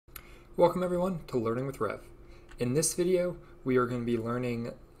Welcome everyone to Learning with Rev. In this video, we are going to be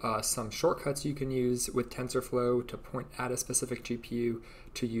learning some shortcuts you can use with Tensorflow to point at a specific GPU,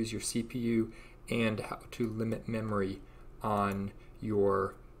 to use your CPU, and how to limit memory on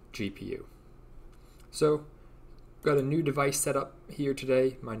your GPU. So, got a new device set up here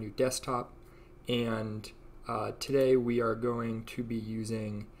today, my new desktop, and today we are going to be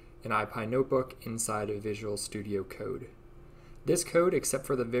using an iPi notebook inside of Visual Studio Code. This code, except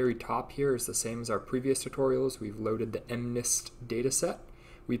for the very top here, is the same as our previous tutorials. We've loaded the MNIST dataset.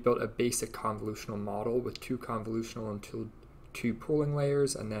 We built a basic convolutional model with two convolutional and two pooling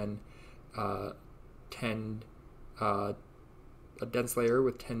layers, and then a dense layer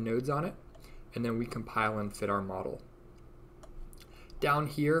with 10 nodes on it, and then we compile and fit our model. Down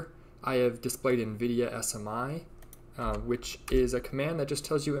here, I have displayed NVIDIA SMI, which is a command that just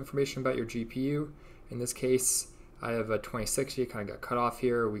tells you information about your GPU. In this case, I have a 2060, it kind of got cut off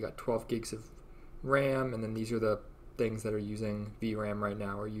here. We got 12 gigs of RAM, and then these are the things that are using VRAM right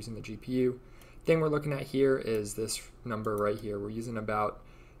now or using the GPU. Thing we're looking at here is this number right here. We're using about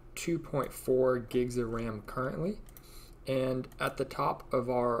 2.4 gigs of RAM currently. And at the top of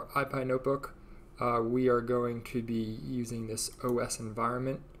our iPi notebook, we are going to be using this OS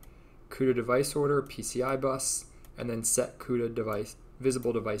environment, CUDA device order, PCI bus, and then set CUDA device,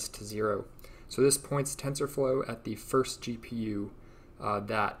 visible device to 0. So this points TensorFlow at the first GPU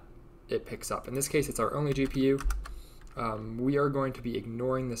that it picks up. In this case, it's our only GPU. We are going to be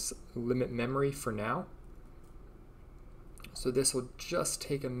ignoring this limit memory for now. So this will just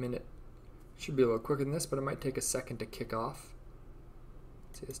take a minute. Should be a little quicker than this, but it might take a second to kick off.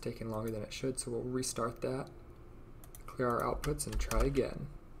 See, it's taking longer than it should, so we'll restart that, clear our outputs, and try again.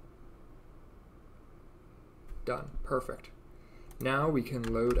 Done. Perfect. Now we can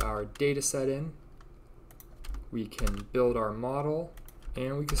load our data set in, we can build our model,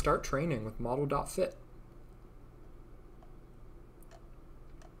 and we can start training with model.fit.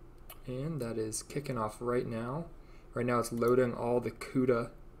 And that is kicking off right now. Right now it's loading all the CUDA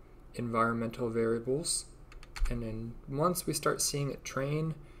environmental variables. And then once we start seeing it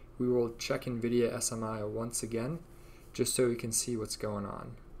train, we will check NVIDIA SMI once again, just so we can see what's going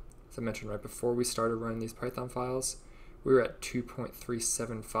on. As I mentioned right before we started running these Python files, we were at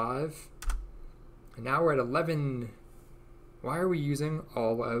 2.375, and now we're at 11. Why are we using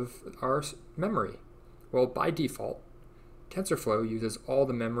all of our memory? Well, by default, TensorFlow uses all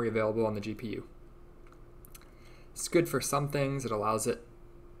the memory available on the GPU. It's good for some things. It allows it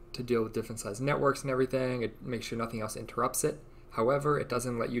to deal with different size networks and everything. It makes sure nothing else interrupts it. However, it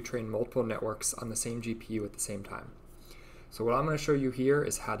doesn't let you train multiple networks on the same GPU at the same time. So what I'm going to show you here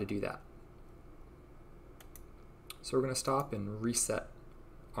is how to do that. So we're going to stop and reset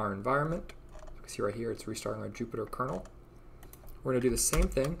our environment. You can see right here it's restarting our Jupyter kernel. We're going to do the same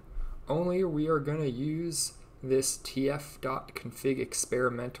thing, only we are going to use this tf.config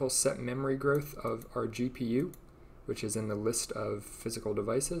experimental set memory growth of our GPU, which is in the list of physical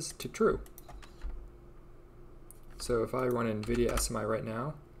devices, to true. So if I run NVIDIA SMI right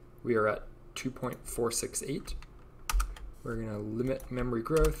now, we are at 2.468. We're going to limit memory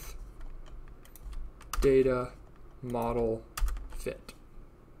growth, data, model, fit.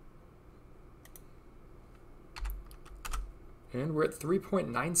 And we're at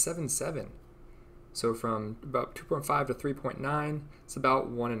 3.977. So from about 2.5 to 3.9, it's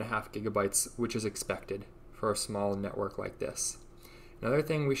about 1.5 gigabytes, which is expected for a small network like this. Another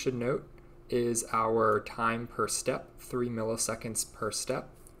thing we should note is our time per step, 3 milliseconds per step,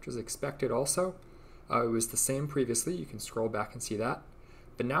 which is expected also. It was the same previously. You can scroll back and see that.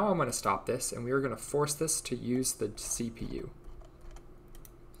 But now I'm going to stop this, and we are going to force this to use the CPU.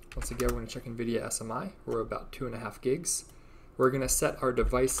 Once again, we're going to check NVIDIA SMI. We're about 2.5 gigs. We're going to set our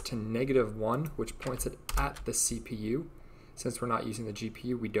device to -1, which points it at the CPU. Since we're not using the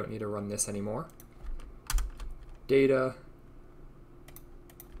GPU, we don't need to run this anymore. Data,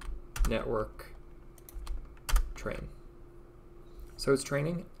 network, train. So it's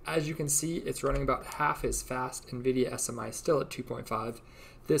training. As you can see, it's running about half as fast. NVIDIA SMI is still at 2.5.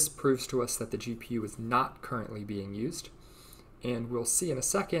 This proves to us that the GPU is not currently being used. And we'll see in a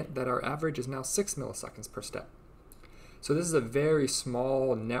second that our average is now 6 milliseconds per step. So this is a very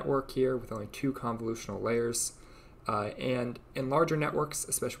small network here with only 2 convolutional layers. And in larger networks,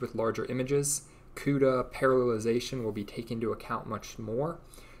 especially with larger images, CUDA parallelization will be taken into account much more.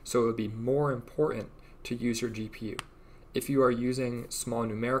 So it will be more important to use your GPU. If you are using small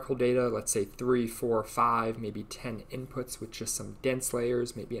numerical data, let's say 3, 4, 5, maybe 10 inputs with just some dense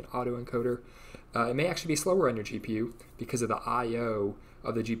layers, maybe an autoencoder, it may actually be slower on your GPU because of the I/O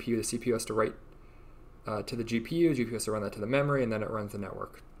of the GPU. The CPU has to write to the GPU has to run that to the memory, and then it runs the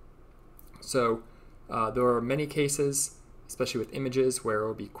network. So there are many cases, especially with images, where it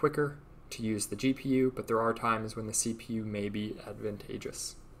will be quicker to use the GPU, but there are times when the CPU may be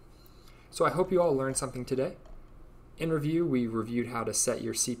advantageous. So I hope you all learned something today. In review, we reviewed how to set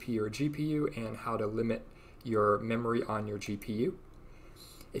your CPU or GPU and how to limit your memory on your GPU.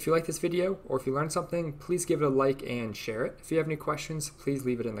 If you like this video or if you learned something, please give it a like and share it. If you have any questions, please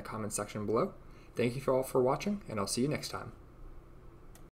leave it in the comment section below. Thank you all for watching, and I'll see you next time.